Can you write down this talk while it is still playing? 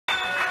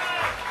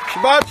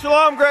Shabbat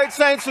Shalom, great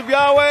saints of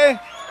Yahweh.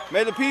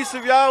 May the peace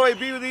of Yahweh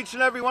be with each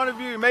and every one of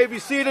you. You may be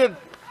seated.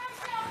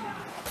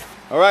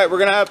 All right, we're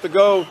going to have to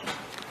go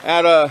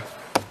at a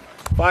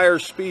fire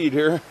speed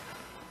here.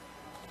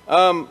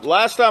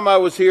 Last time I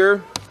was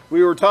here,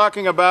 we were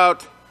talking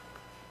about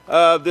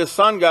this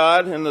sun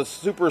god and the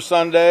Super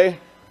Sunday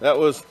that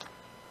was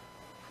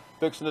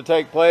fixing to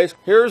take place.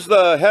 Here's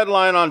the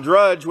headline on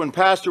Drudge when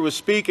Pastor was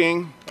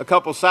speaking a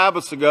couple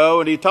Sabbaths ago,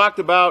 and he talked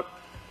about,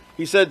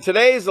 he said,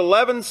 today's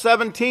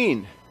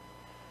 11/17.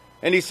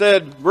 And he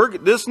said,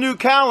 this new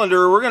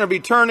calendar, we're going to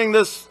be turning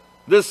this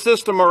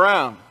system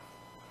around.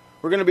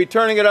 We're going to be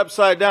turning it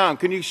upside down.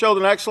 Can you show the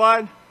next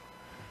slide?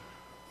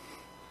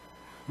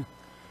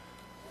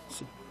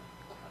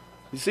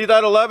 You see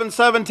that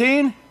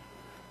 11/17?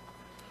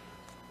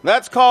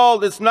 That's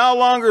called, it's no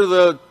longer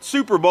the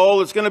Super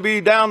Bowl, it's going to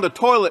be down the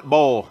toilet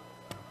bowl.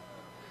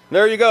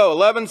 There you go,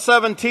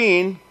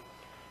 11/17.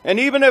 And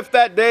even if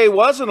that day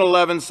wasn't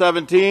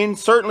 11/17,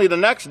 certainly the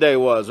next day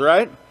was,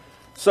 right?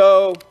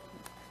 So,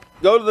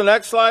 go to the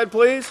next slide,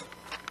 please.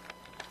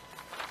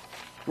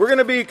 We're going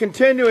to be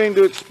continuing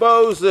to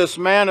expose this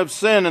man of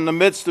sin in the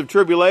midst of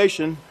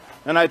tribulation.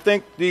 And I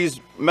think these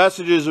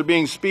messages are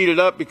being speeded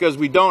up because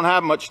we don't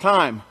have much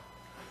time.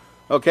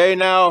 Okay,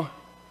 now,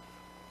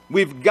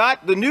 we've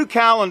got the new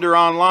calendar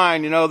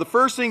online. You know, the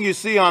first thing you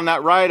see on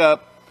that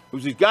write-up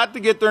is we've got to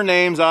get their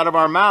names out of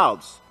our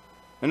mouths.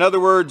 In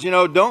other words, you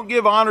know, don't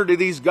give honor to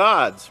these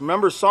gods.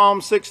 Remember Psalm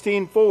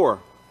 16:4.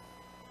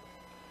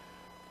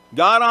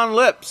 God on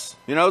lips,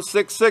 you know,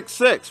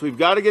 666. We've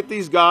got to get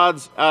these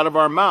gods out of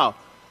our mouth.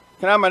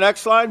 Can I have my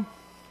next slide?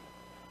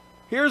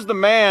 Here's the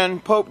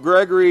man, Pope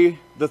Gregory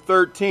the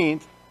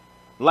 13th,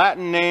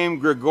 Latin name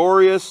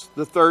Gregorius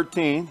the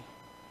 13th.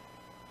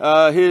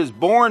 His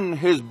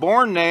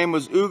born name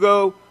was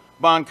Ugo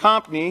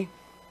Boncompagni,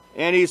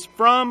 and he's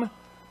from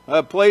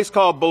a place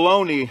called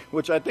Bologna,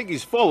 which I think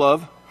he's full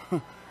of.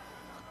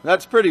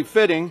 That's pretty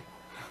fitting.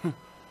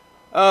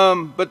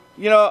 But,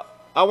 you know,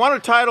 I want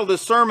to title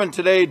this sermon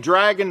today,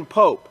 Dragon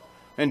Pope.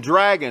 And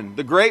dragon,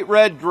 the great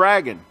red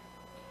dragon.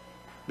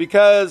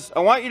 Because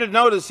I want you to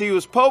notice he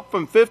was Pope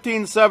from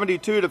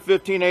 1572 to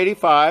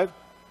 1585.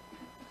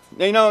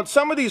 Now, you know,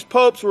 some of these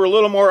popes were a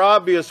little more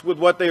obvious with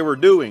what they were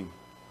doing.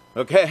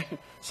 Okay?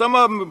 Some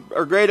of them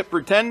are great at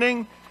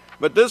pretending,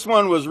 but this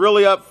one was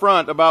really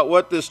upfront about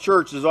what this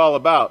church is all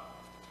about.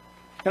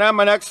 Can I have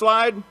my next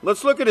slide?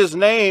 Let's look at his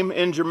name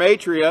in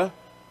Yahmatria.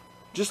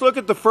 Just look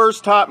at the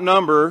first top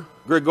number.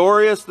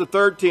 Gregorius the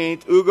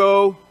 13th,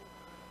 Ugo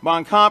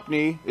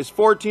Boncompagni, is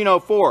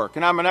 1404.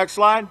 Can I have my next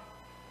slide?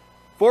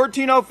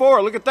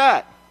 1404, look at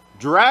that.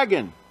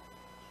 Dragon.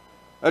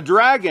 A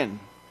dragon.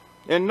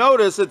 And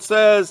notice it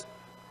says,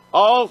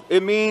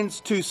 it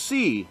means to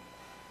see.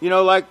 You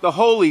know, like the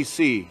Holy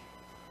See,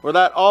 or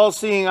that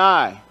all-seeing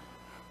eye.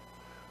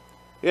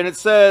 And it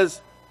says,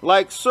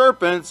 like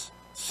serpents,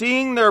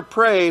 seeing their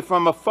prey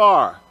from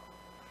afar,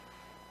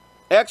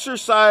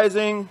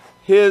 exercising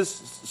his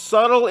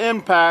subtle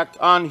impact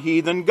on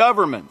heathen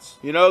governments.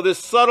 You know, this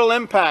subtle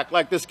impact,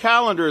 like this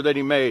calendar that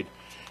he made,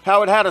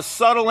 how it had a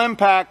subtle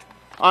impact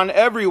on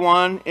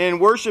everyone in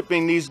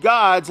worshiping these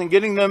gods and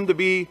getting them to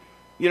be,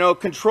 you know,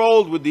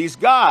 controlled with these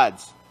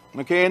gods,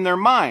 okay, in their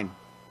mind.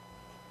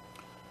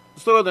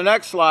 Let's go to the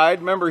next slide.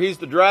 Remember, he's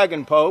the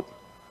Dragon Pope.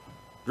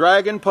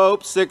 Dragon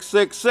Pope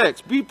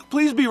 666.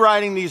 Please be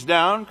writing these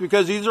down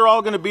because these are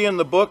all going to be in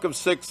the book of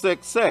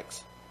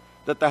 666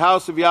 that the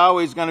House of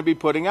Yahweh is going to be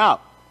putting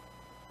out.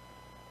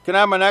 Can I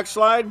have my next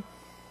slide?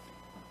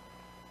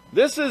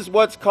 This is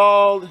what's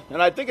called,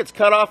 and I think it's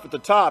cut off at the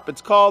top,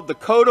 it's called the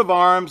coat of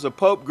arms of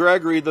Pope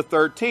Gregory the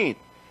 13th.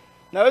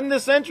 Now, isn't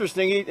this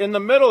interesting? In the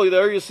middle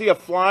there, you see a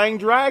flying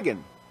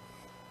dragon.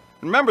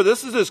 Remember,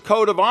 this is his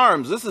coat of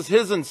arms. This is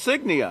his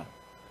insignia.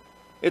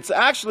 It's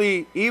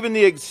actually even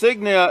the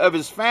insignia of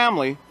his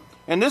family.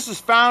 And this is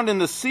found in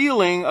the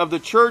ceiling of the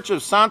Church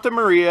of Santa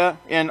Maria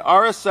in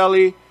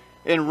Araceli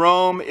in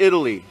Rome,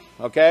 Italy.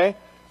 Okay?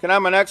 Can I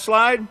have my next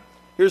slide?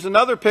 Here's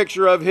another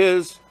picture of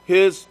his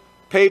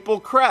papal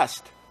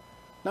crest.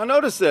 Now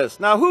notice this.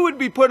 Now who would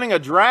be putting a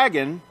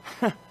dragon?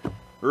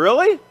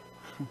 Really?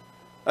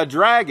 A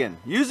dragon.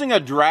 Using a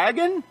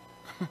dragon?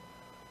 Can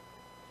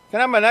I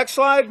have my next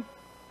slide?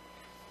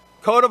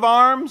 Coat of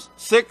arms,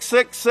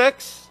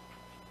 666.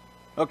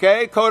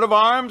 Okay, coat of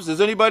arms. Does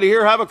anybody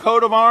here have a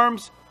coat of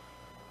arms?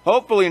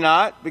 Hopefully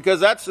not, because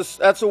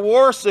that's a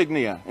war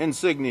insignia.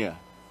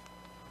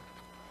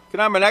 Can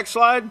I have my next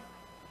slide?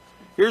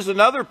 Here's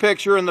another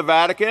picture in the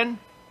Vatican.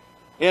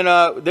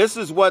 This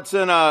is what's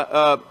in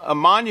a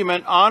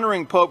monument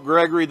honoring Pope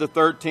Gregory the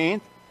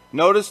 13th.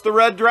 Notice the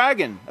red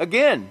dragon,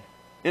 again,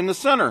 in the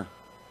center.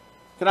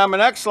 Can I have my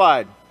next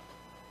slide?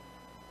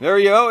 There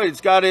you go.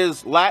 It's got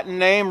his Latin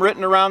name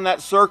written around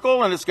that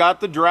circle, and it's got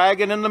the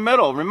dragon in the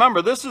middle.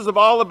 Remember, this is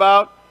all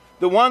about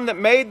the one that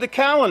made the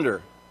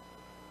calendar,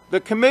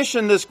 that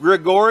commissioned this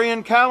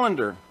Gregorian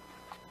calendar.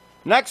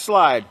 Next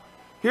slide.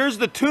 Here's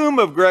the tomb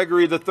of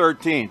Gregory the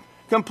 13th,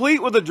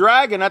 complete with a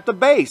dragon at the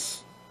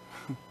base.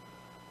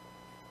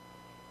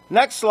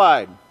 Next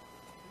slide.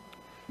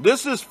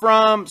 This is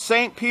from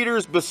St.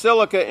 Peter's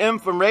Basilica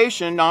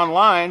information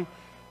online,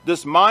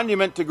 this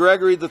monument to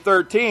Gregory the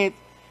 13th.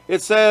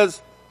 It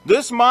says,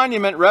 this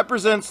monument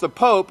represents the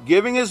Pope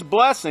giving his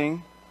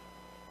blessing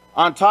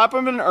on top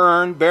of an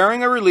urn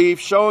bearing a relief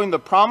showing the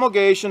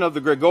promulgation of the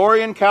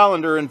Gregorian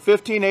calendar in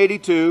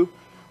 1582,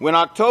 when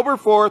October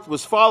 4th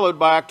was followed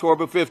by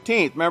October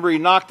 15th. Remember, he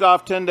knocked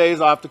off 10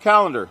 days off the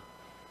calendar.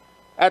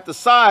 At the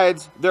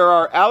sides, there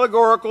are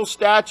allegorical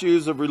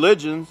statues of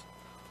religions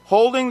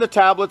holding the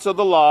tablets of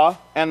the law,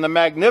 and the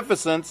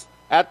magnificence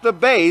at the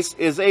base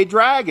is a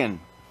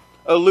dragon,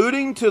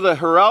 alluding to the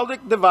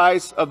heraldic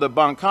device of the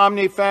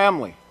Boncomni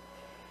family.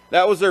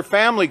 That was their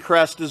family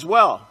crest as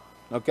well,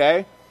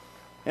 okay?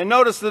 And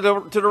notice to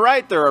the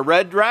right there, a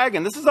red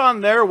dragon. This is on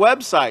their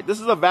website.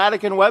 This is a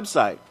Vatican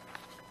website.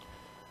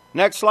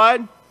 Next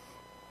slide.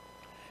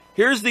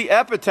 Here's the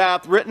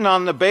epitaph written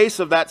on the base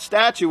of that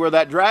statue where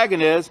that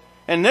dragon is.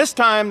 And this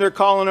time they're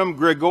calling him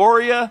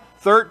Gregoria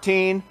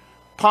 13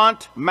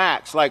 Pont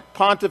Max, like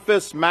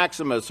Pontifex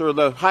Maximus, or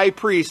the high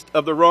priest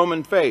of the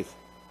Roman faith.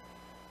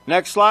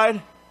 Next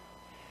slide.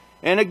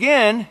 And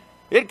again,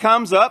 it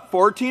comes up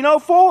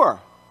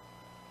 1404.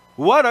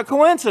 What a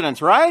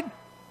coincidence, right?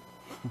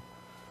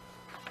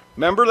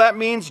 Remember, that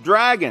means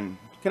dragon.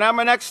 Can I have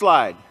my next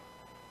slide?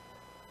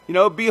 You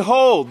know,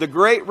 behold, the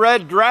great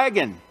red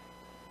dragon.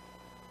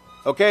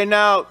 Okay,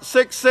 now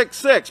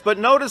 666. But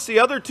notice the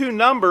other two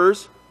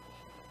numbers,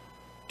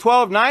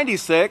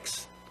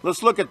 1296.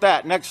 Let's look at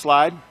that. Next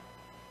slide.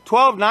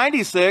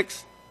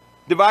 1296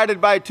 divided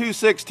by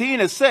 216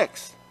 is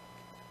 6.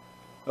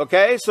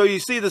 Okay, so you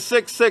see the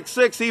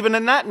 666 even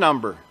in that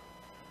number.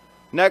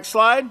 Next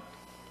slide.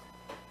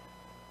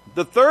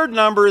 The third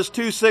number is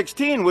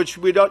 216, which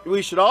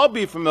we should all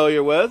be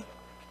familiar with.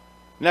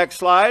 Next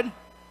slide.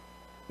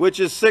 Which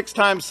is 6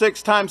 times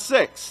 6 times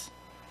 6.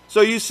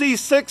 So you see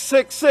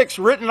 666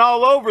 written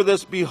all over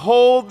this,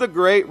 behold the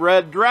great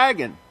red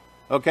dragon.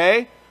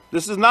 Okay?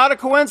 This is not a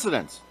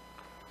coincidence.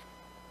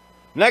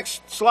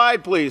 Next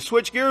slide, please.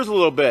 Switch gears a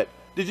little bit.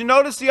 Did you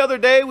notice the other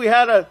day we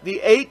had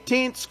the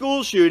 18th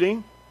school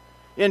shooting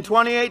in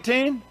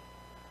 2018?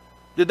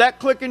 Did that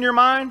click in your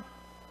mind?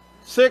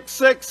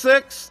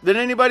 666. Did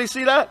anybody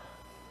see that?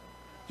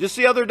 Just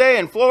the other day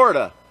in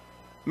Florida.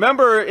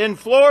 Remember, in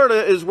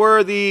Florida is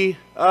where the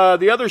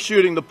other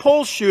shooting, the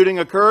Pulse shooting,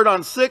 occurred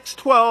on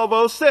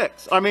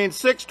 6/12/06. I mean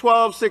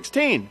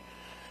 6/12/16.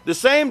 The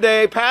same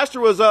day, Pastor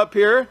was up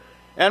here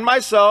and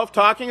myself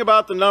talking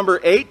about the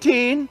number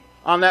 18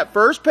 on that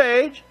first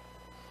page,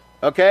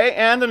 okay,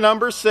 and the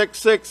number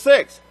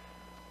 666.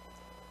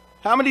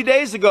 How many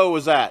days ago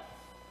was that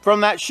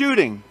from that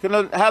shooting? Can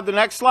I have the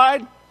next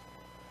slide?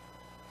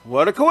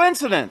 What a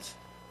coincidence.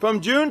 From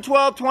June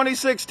 12,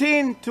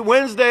 2016 to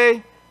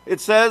Wednesday,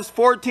 it says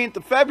 14th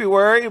of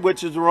February,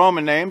 which is the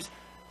Roman names,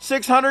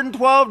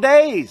 612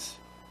 days.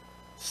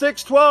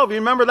 612, you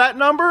remember that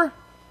number?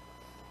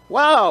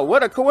 Wow,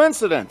 what a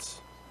coincidence.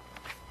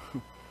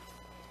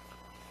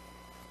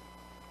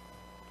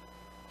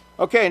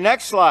 Okay,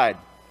 next slide.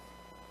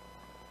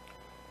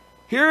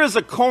 Here is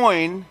a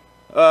coin,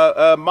 they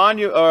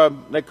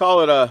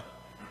call it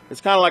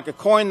it's kind of like a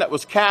coin that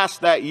was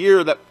cast that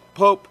year that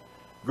Pope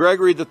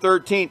Gregory the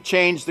 13th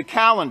changed the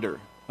calendar,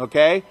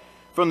 okay?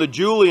 From the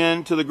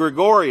Julian to the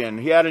Gregorian.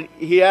 He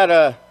had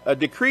a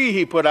decree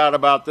he put out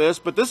about this,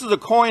 but this is a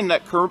coin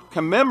that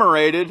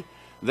commemorated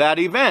that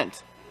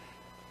event.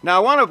 Now I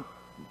want to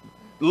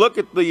look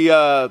at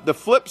the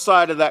flip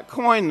side of that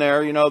coin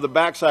there, you know, the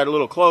back side a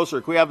little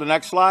closer. Can we have the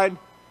next slide?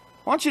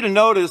 I want you to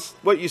notice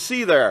what you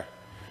see there.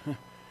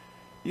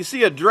 You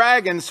see a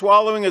dragon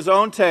swallowing his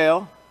own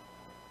tail,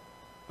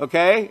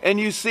 okay? And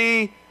you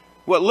see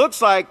what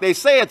looks like, they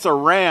say it's a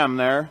ram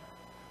there.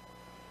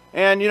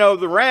 And, you know,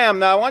 the ram,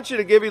 now I want you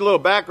to give you a little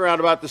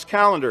background about this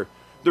calendar.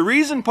 The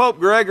reason Pope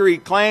Gregory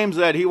claims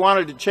that he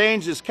wanted to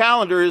change his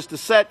calendar is to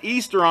set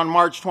Easter on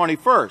March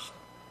 21st,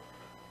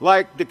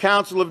 like the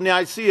Council of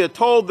Nicaea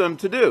told them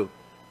to do.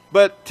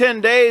 But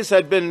 10 days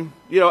had been,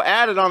 you know,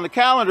 added on the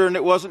calendar, and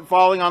it wasn't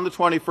falling on the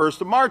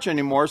 21st of March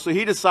anymore. So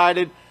he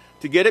decided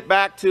to get it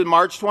back to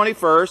March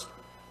 21st.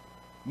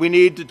 We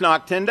need to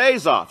knock 10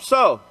 days off.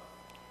 So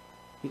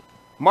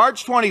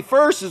March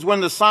 21st is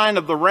when the sign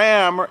of the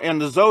ram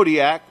and the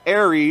zodiac,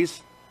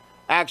 Aries,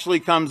 actually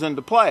comes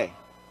into play.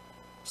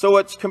 So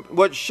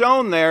what's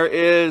shown there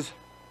is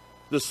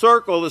the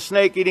circle, the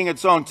snake eating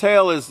its own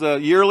tail, is the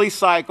yearly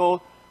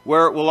cycle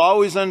where it will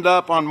always end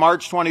up on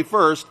March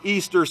 21st,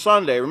 Easter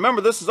Sunday. Remember,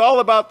 this is all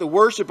about the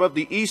worship of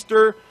the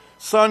Easter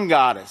sun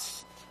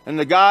goddess and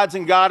the gods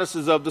and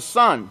goddesses of the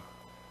sun.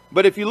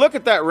 But if you look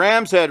at that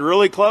ram's head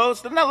really close,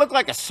 doesn't that look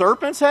like a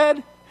serpent's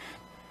head?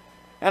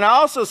 And I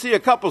also see a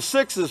couple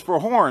sixes for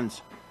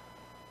horns.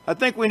 I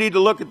think we need to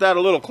look at that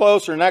a little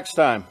closer next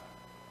time.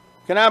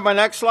 Can I have my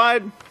next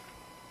slide?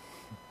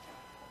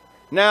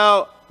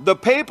 Now, the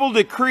papal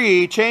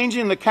decree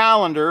changing the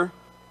calendar,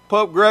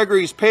 Pope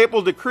Gregory's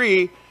papal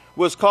decree,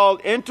 was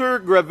called Inter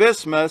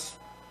Gravissimus,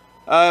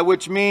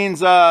 which means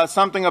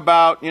something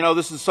about, you know,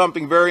 this is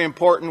something very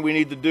important we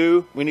need to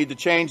do. We need to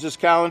change this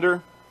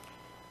calendar.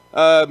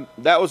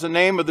 That was the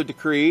name of the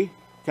decree.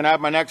 Can I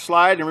have my next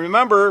slide? And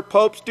remember,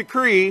 Pope's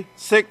decree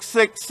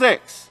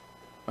 666.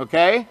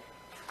 Okay?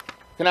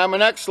 Can I have my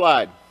next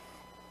slide?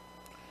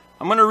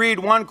 I'm going to read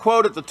one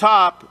quote at the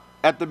top.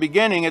 At the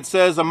beginning, it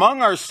says,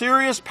 "Among our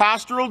serious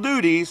pastoral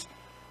duties,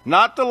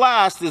 not the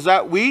last, is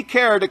that we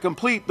care to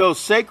complete those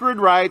sacred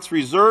rites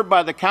reserved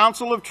by the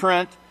Council of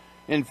Trent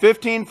in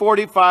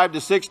 1545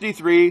 to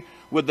 63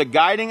 with the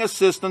guiding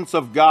assistance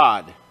of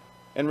God."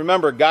 And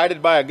remember,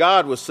 guided by a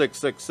God was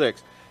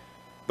 666.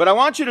 But I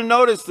want you to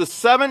notice the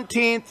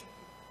 17th,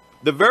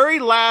 the very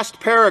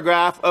last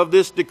paragraph of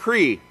this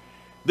decree.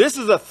 This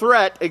is a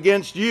threat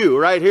against you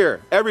right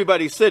here.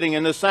 Everybody sitting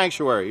in this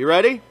sanctuary. You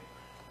ready?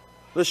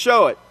 Let's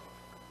show it.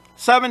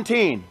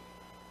 17.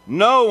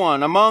 "No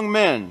one among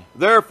men,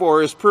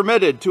 therefore, is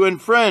permitted to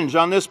infringe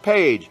on this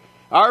page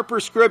our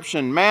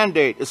prescription,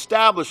 mandate,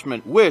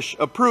 establishment, wish,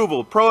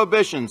 approval,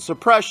 prohibition,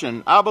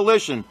 suppression,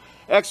 abolition,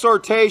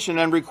 exhortation,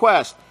 and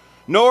request,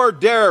 nor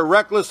dare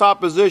reckless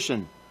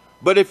opposition.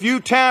 But if you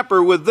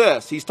tamper with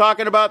this," he's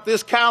talking about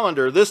this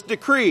calendar, this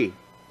decree,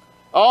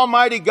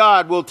 "Almighty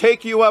God will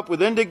take you up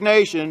with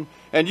indignation,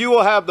 and you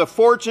will have the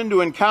fortune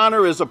to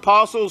encounter his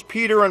apostles,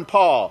 Peter and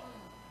Paul."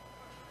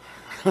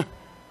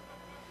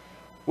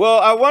 Well,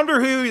 I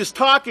wonder who he's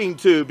talking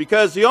to,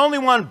 because the only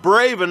one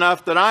brave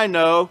enough that I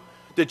know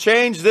to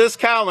change this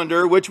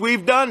calendar, which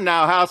we've done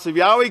now, House of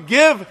Yahweh,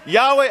 give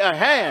Yahweh a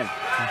hand.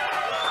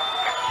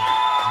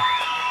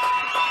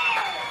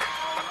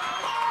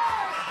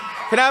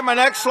 Can I have my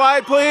next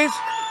slide, please?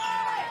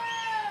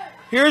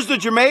 Here's the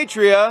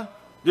Yahmatria.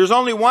 There's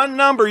only one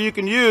number you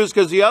can use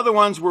because the other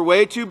ones were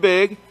way too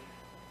big.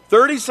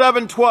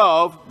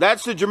 3712,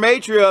 that's the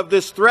Yahmatria of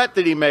this threat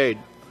that he made.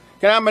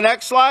 Can I have my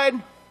next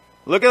slide?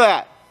 Look at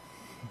that.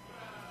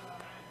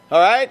 All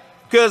right?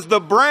 Because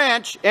the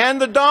branch and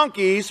the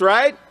donkeys,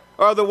 right,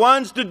 are the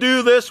ones to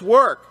do this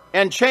work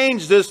and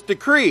change this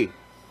decree.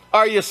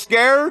 Are you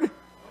scared?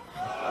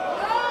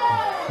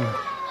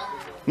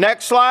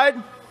 Next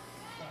slide.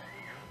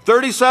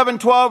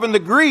 3712 in the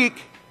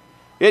Greek,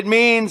 it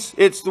means,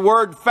 it's the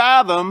word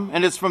fathom,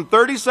 and it's from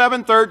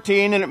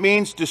 3713, and it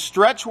means to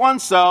stretch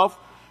oneself,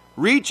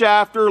 reach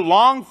after,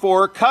 long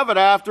for, covet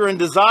after, and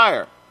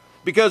desire.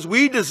 Because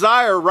we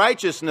desire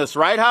righteousness,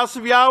 right, House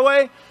of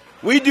Yahweh?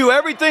 We do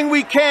everything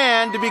we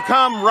can to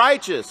become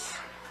righteous.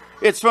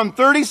 It's from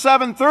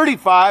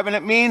 3735, and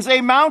it means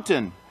a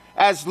mountain,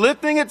 as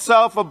lifting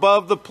itself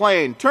above the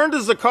plain. Turn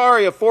to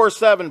Zechariah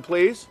 4:7,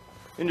 please,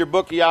 in your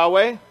book of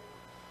Yahweh.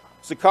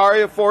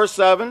 Zechariah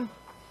 4:7.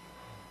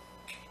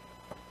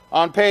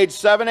 On page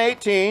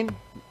 718.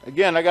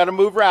 Again, I got to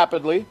move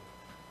rapidly.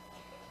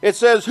 It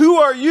says, "Who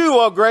are you,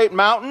 O great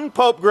mountain?"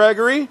 Pope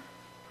Gregory,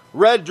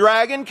 Red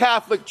Dragon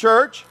Catholic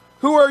Church.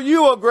 "Who are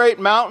you, O great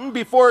mountain?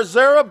 Before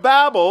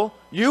Zerubabbel,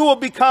 you will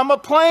become a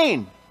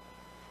plain."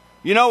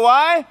 You know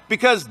why?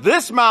 Because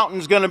this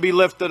mountain's going to be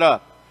lifted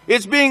up.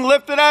 It's being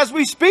lifted as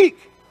we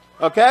speak.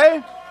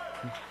 Okay?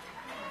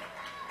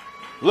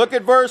 Look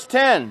at verse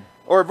 10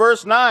 or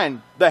verse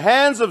 9. "The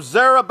hands of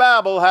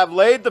Zerubabbel have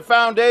laid the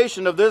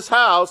foundation of this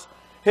house.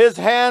 His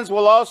hands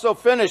will also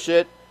finish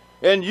it,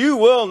 and you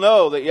will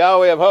know that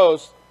Yahweh of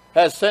hosts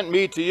has sent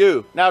me to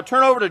you." Now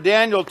turn over to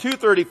Daniel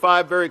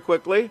 2:35 very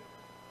quickly.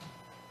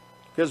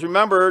 Because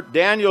remember,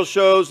 Daniel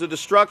shows the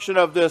destruction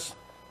of this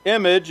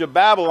image of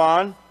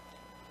Babylon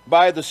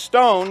by the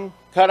stone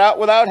cut out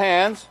without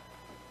hands.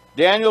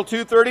 Daniel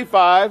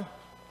 2:35.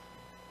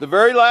 The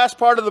very last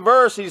part of the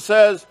verse, he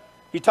says,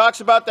 he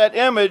talks about that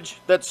image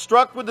that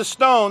struck with the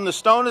stone. The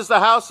stone is the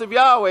house of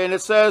Yahweh. And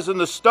it says, "And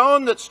the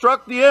stone that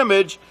struck the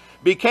image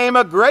became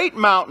a great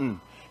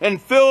mountain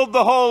and filled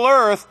the whole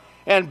earth."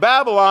 And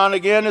Babylon,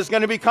 again, is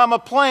going to become a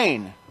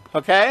plain.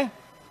 Okay?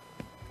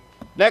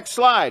 Next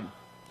slide.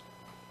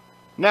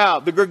 Now,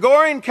 the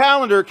Gregorian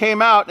calendar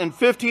came out in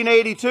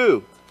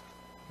 1582.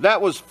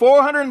 That was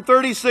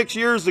 436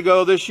 years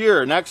ago this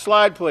year. Next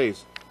slide,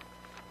 please.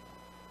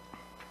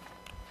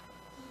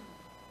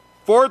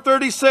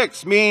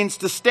 436 means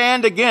to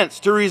stand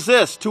against, to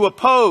resist, to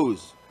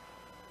oppose,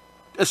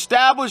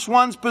 establish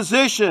one's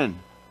position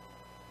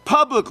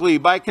publicly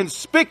by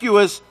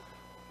conspicuously,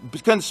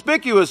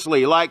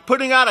 like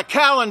putting out a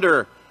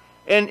calendar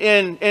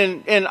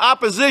in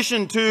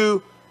opposition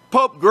to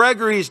Pope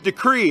Gregory's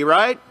decree,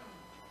 right?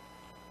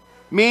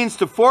 Means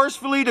to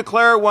forcefully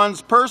declare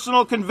one's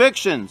personal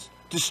convictions,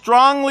 to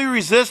strongly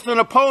resist an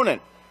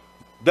opponent.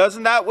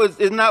 Isn't that what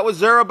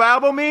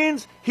Zerubabbel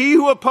means? He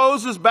who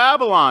opposes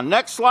Babylon.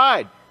 Next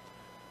slide.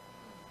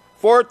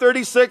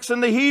 436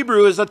 in the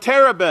Hebrew is a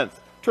terebinth.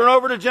 Turn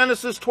over to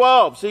Genesis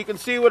 12 so you can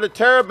see what a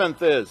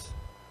terebinth is.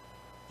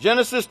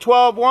 Genesis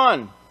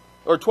 12:1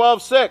 or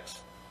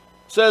 12:6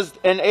 says,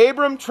 "And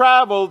Abram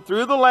traveled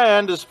through the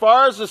land as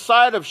far as the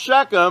site of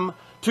Shechem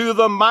to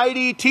the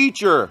mighty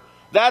teacher."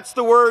 That's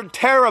the word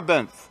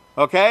terebinth,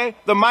 okay?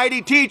 The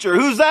mighty teacher.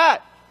 Who's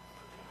that?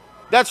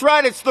 That's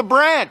right, it's the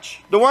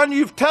branch, the one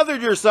you've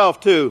tethered yourself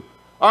to.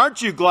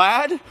 Aren't you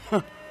glad?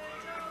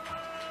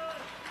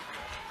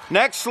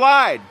 Next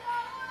slide.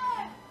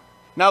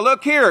 Now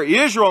look here,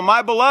 Israel,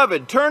 my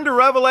beloved, turn to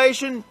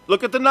Revelation,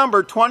 look at the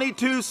number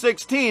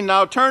 22:16.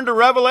 Now turn to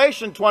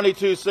Revelation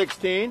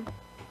 22:16.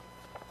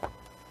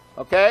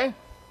 Okay?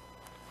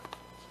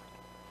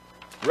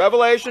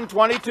 Revelation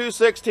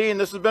 22:16,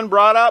 this has been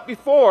brought out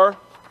before,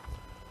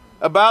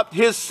 about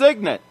his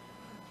signet.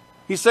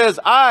 He says,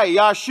 I,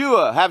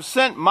 Yahshua, have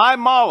sent my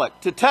Malach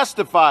to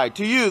testify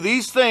to you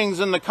these things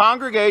in the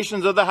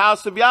congregations of the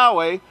house of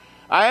Yahweh.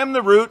 I am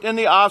the root and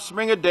the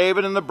offspring of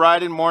David and the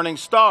bright and morning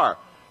star.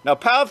 Now,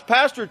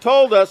 Pastor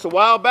told us a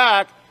while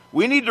back,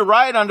 we need to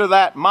write under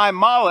that, my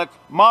Malach,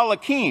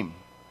 Malachim.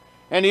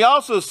 And he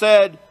also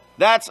said,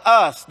 that's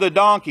us, the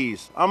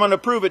donkeys. I'm going to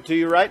prove it to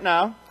you right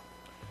now.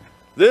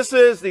 This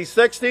is the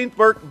 16th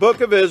book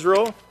of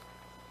Israel,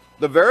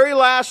 the very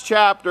last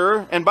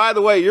chapter. And by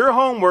the way, your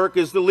homework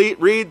is to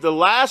read the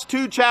last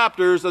 2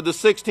 chapters of the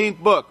 16th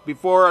book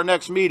before our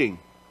next meeting.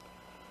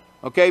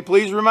 Okay,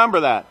 please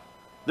remember that.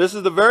 This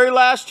is the very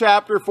last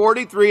chapter,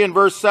 43 and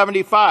verse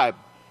 75.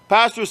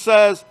 Pastor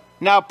says,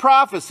 now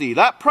prophecy,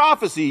 that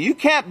prophecy, you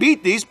can't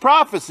beat these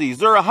prophecies.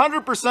 They're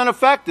 100%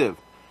 effective.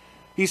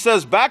 He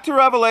says, back to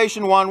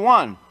Revelation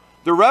 1:1.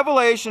 The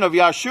revelation of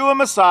Yahshua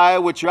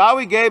Messiah, which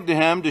Yahweh gave to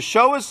him to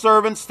show his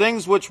servants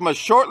things which must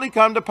shortly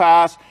come to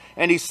pass,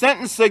 and he sent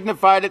and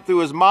signified it through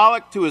his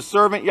Malach to his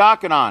servant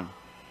Yachanan.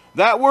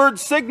 That word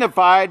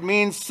signified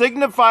means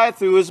signify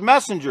through his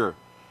messenger.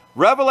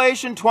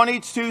 Revelation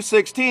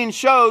 22:16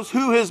 shows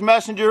who his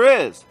messenger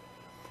is.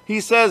 He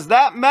says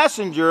that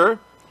messenger,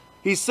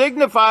 he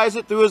signifies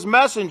it through his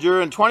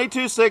messenger in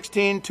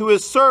 22:16 to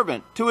his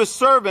servant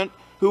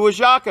who was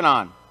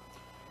Yachanan.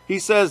 He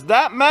says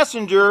that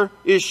messenger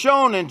is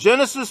shown in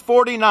Genesis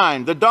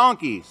 49, the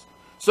donkeys.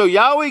 So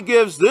Yahweh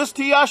gives this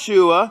to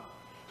Yahshua,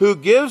 who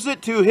gives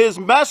it to his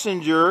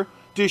messenger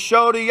to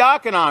show to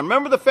Yachanan.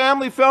 Remember the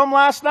family film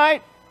last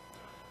night?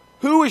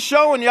 Who was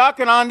showing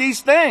Yachanan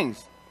these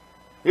things?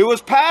 It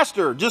was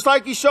Pastor, just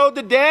like he showed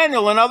to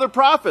Daniel and other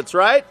prophets,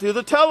 right? Through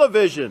the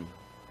television.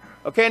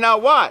 Okay, now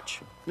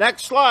watch.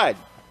 Next slide.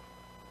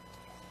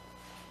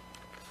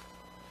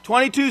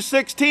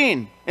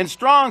 22:16 in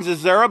Strong's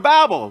is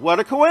Zerubabbel. What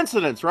a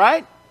coincidence,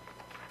 right?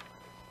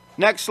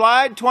 Next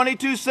slide,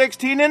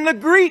 22:16 in the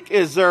Greek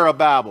is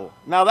Zerubabbel.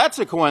 Now that's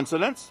a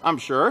coincidence, I'm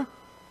sure.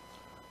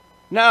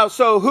 Now,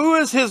 so who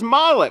is his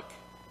Malach?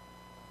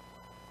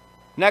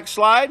 Next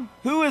slide.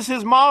 Who is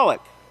his Malach?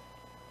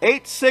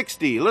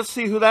 860. Let's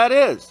see who that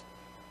is.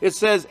 It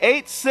says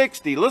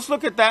 860. Let's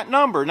look at that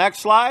number. Next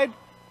slide.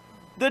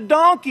 The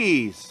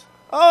donkeys.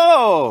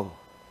 Oh,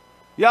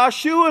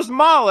 Yahshua's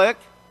Malach,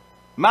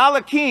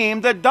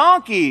 Malachim, the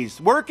donkeys,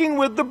 working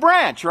with the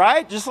branch,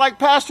 right? Just like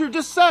Pastor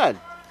just said.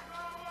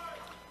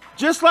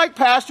 Just like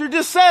Pastor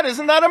just said.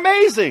 Isn't that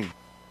amazing?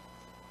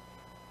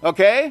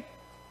 Okay?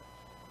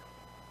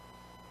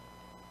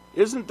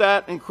 Isn't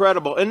that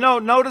incredible? And no,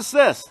 notice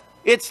this.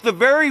 It's the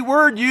very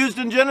word used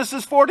in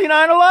Genesis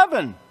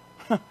 49:11.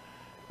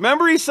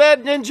 Remember he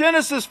said in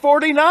Genesis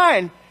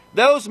 49,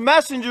 those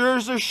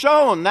messengers are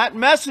shown. That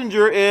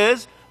messenger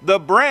is the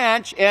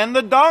branch and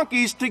the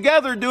donkeys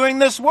together doing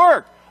this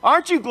work.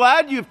 Aren't you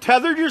glad you've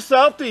tethered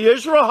yourself to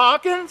Israel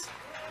Hawkins?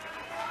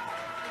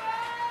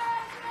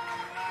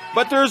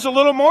 But there's a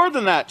little more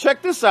than that.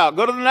 Check this out.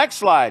 Go to the next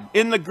slide.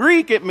 In the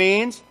Greek, it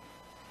means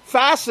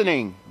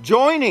fastening,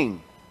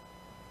 joining.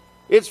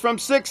 It's from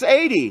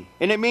 680,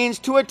 and it means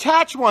to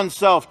attach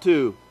oneself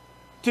to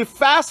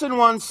fasten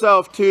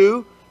oneself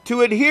to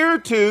adhere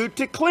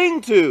to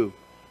cling to.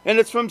 And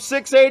it's from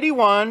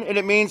 681, and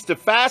it means to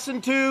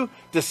fasten to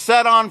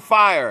set on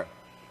fire.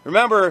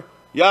 Remember,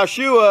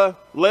 Yahshua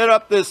led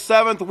up this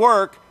 7th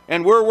work,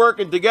 and we're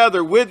working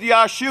together with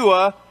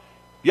Yahshua.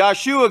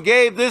 Yahshua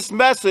gave this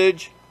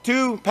message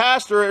to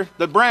Pastor,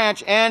 the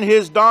branch, and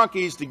his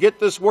donkeys to get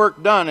this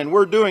work done, and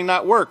we're doing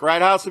that work,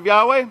 right, House of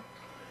Yahweh?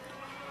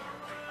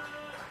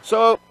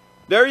 So,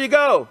 there you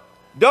go.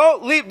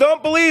 Don't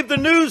believe the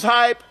news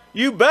hype.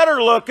 You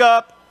better look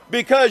up,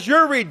 because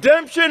your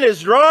redemption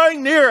is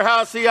drawing near,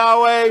 House of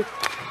Yahweh.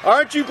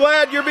 Aren't you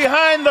glad you're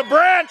behind the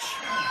branch?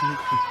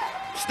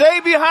 Stay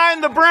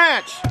behind the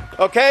branch.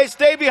 Okay,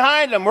 stay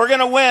behind them. We're going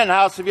to win,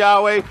 House of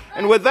Yahweh.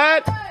 And with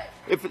that,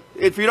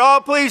 if you'd all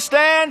please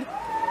stand,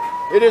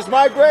 it is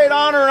my great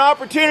honor and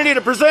opportunity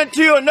to present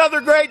to you another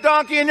great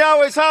donkey in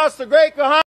Yahweh's house, the great Kohan.